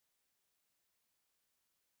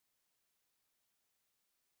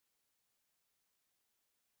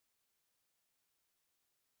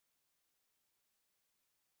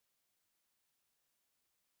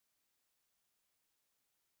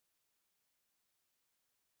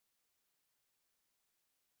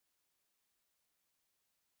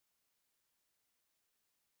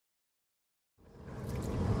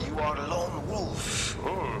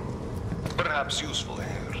Perhaps useful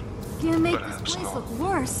here. Can't make Perhaps this place not. look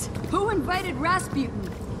worse. Who invited Rasputin?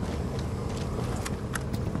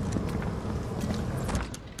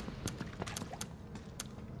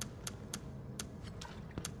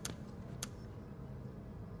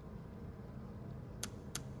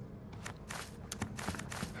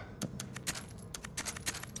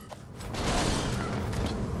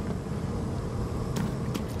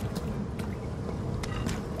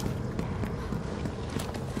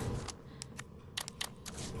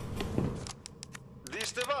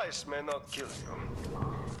 This device may not kill you,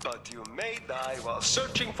 but you may die while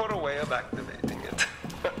searching for a way of activating it.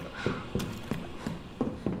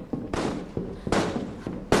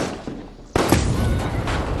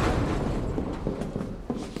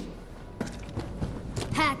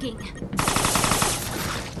 Hacking.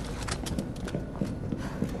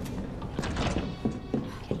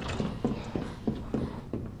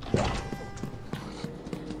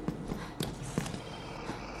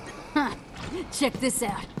 Huh. Check this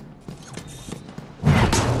out.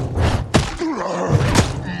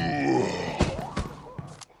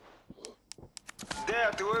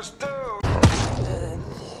 Dare to us too.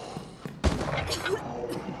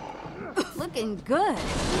 Looking good.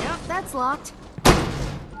 Yep, that's locked.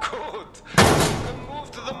 Good. You can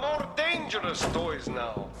move to the more dangerous toys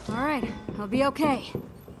now. All right, I'll be okay.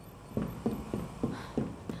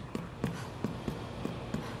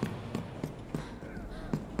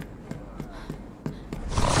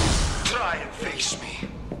 Try and face me.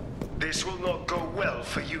 This will not go well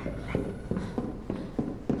for you.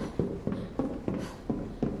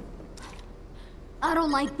 I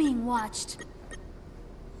don't like being watched.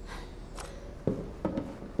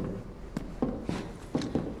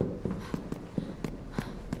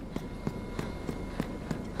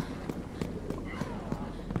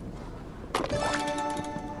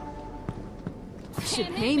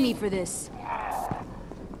 Should pay me for this.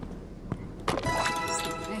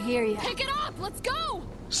 I hear ya. Pick it up! Let's go!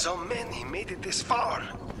 So many made it this far.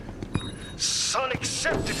 It's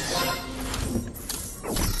unacceptable.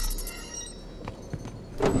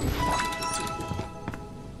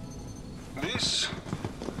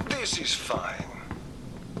 This is fine.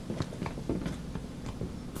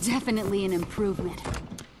 Definitely an improvement.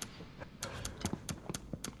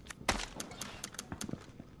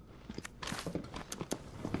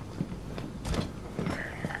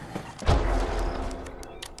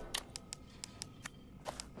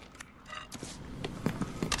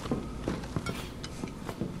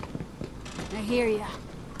 I hear ya.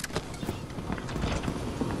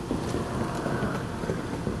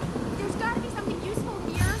 There's gotta be something useful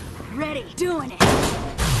here. Ready, doing it.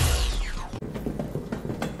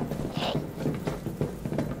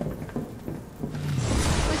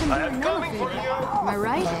 I am coming for you. Am I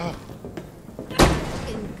right?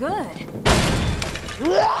 Looking good.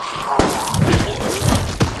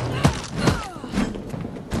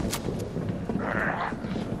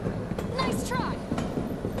 Nice try.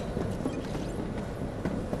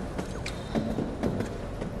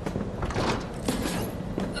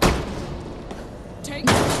 Take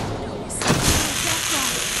notice.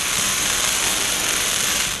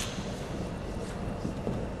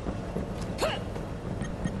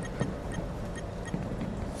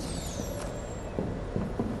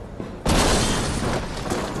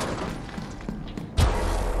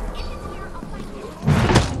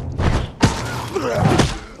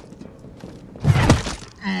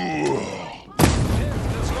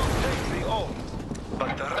 Does not take the old,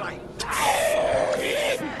 but the right.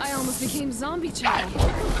 I almost became zombie chow.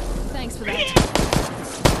 Thanks for that.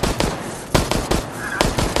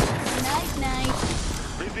 Night, night.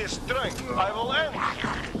 With this strength, I will end.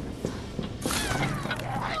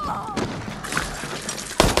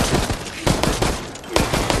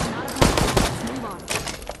 Move on.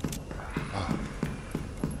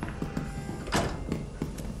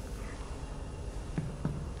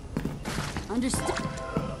 Understood.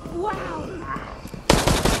 Wow.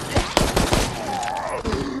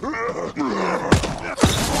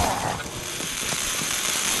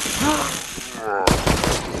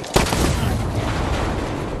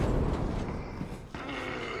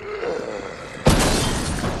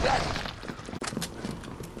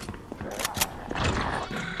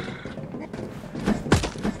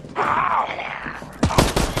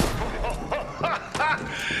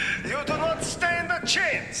 You do not stand a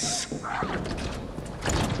chance.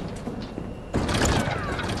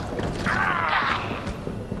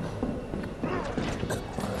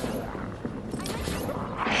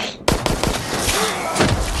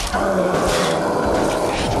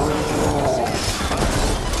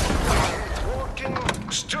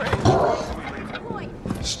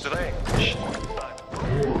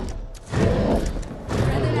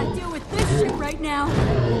 now.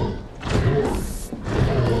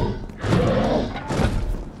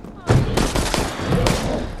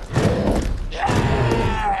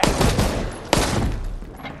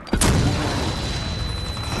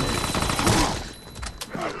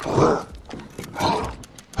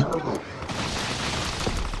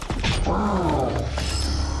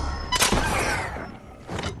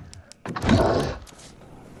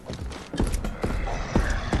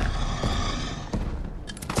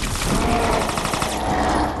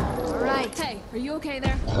 Hey, are you okay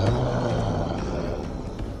there?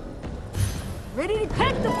 Ready to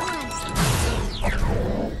pack the punch.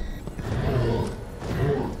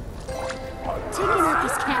 Taking out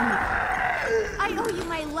this camera. I owe you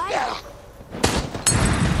my life.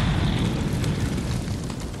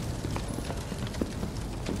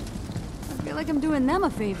 I feel like I'm doing them a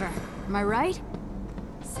favor. Am I right?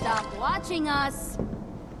 Stop watching us.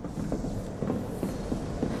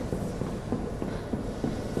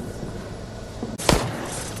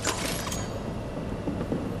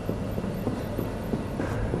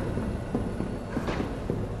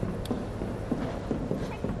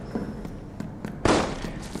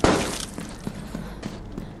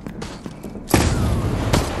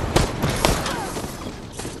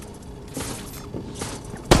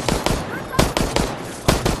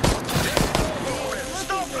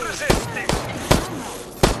 Stop resisting!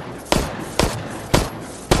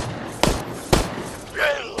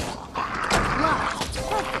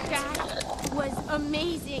 That was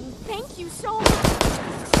amazing. Thank you so much.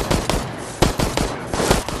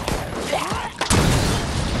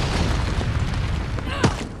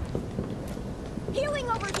 Healing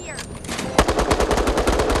over here.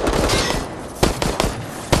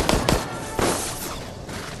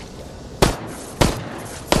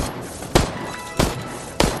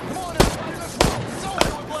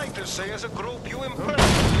 I would like to say as a group you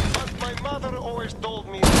impressed, but my mother always told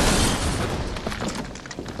me...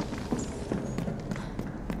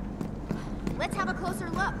 Let's have a closer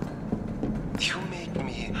look. You make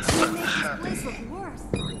me You make this unhappy. place look worse.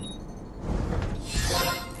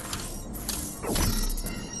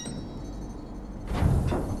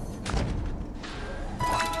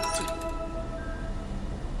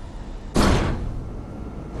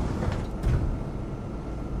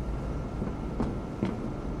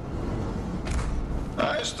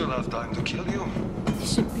 I still have time to kill you. They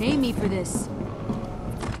should pay me for this.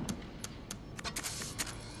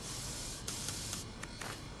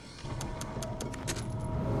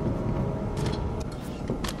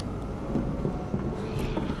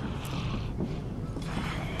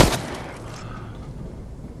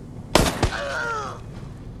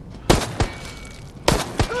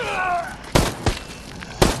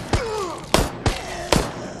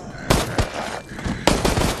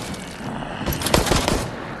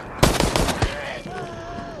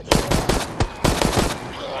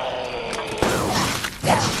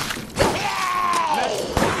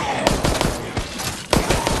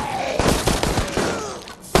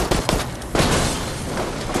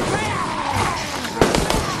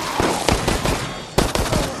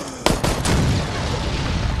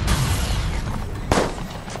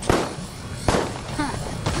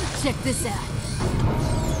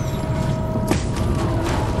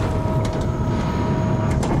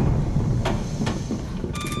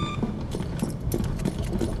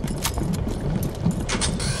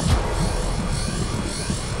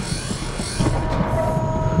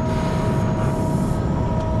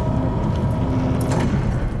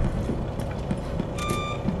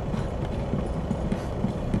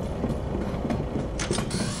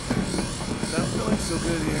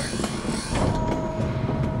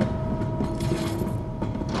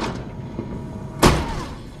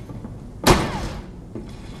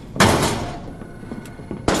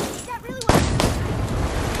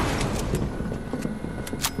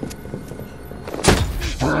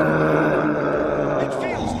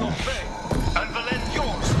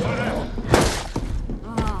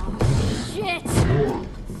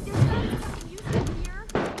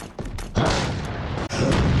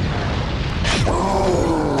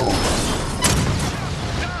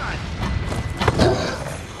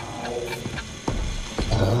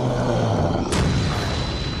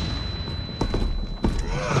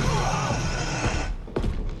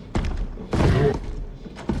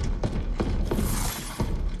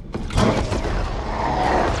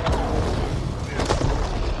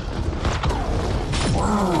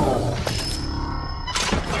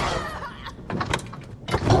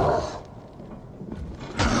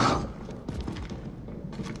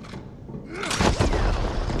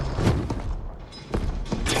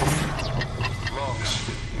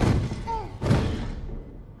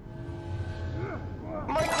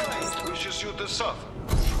 pushes you to suffer.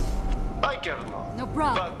 I care not. No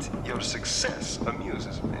problem. But your success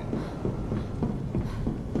amuses me.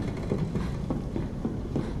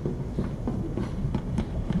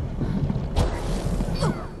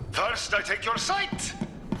 First I take your sight,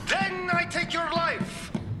 then I take your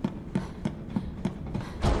life.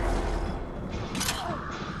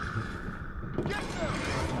 Yes, sir.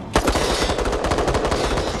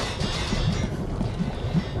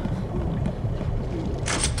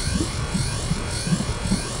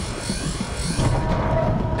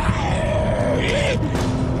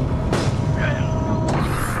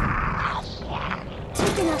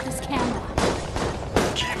 Taking out this camera.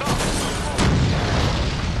 Keep up.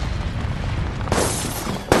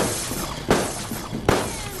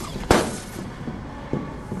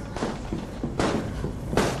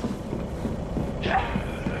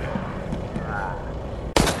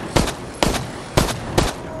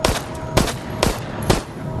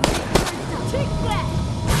 Take that!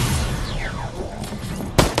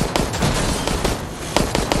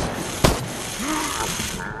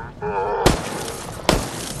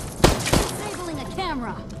 Disabling a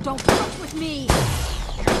camera. Don't fuck with me.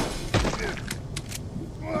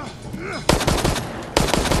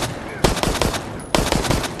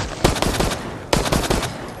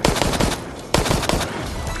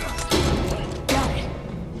 Got it.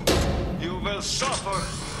 You will suffer.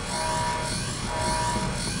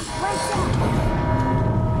 Lights out.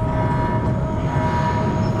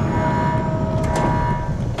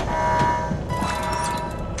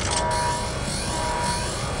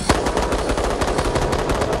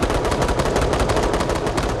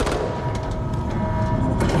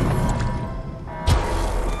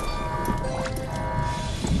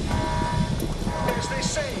 As they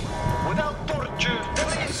say, without torture,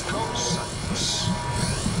 there is no science.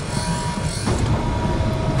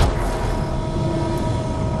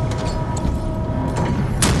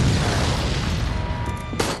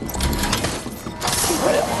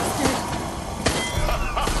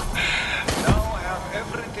 Now I have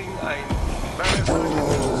everything I need. Virus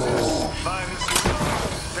possess, virus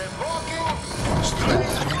love. They're walking.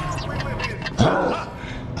 Strange we live in.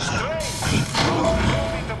 Strange,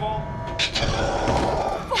 unbelievable.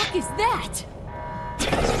 Fuck is that?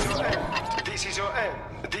 This is your end.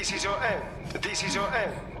 This is your end. This is your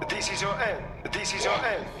end. This is your end. This is your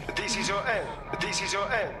end. This is your end. This is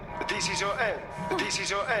your end. This is your end. This is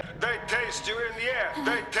your end. They taste you in the air.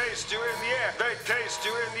 They taste you in the air. They taste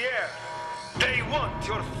you in the air. They want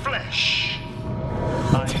your flesh.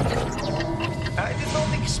 I did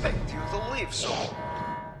not expect you to live so.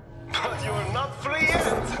 But you are not free yet.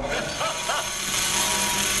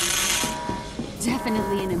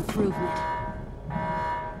 Definitely an improvement.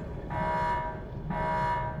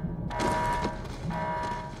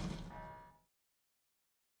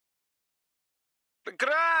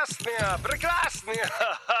 Прекрасная, прекрасная.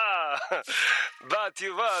 But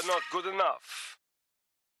you were not good enough.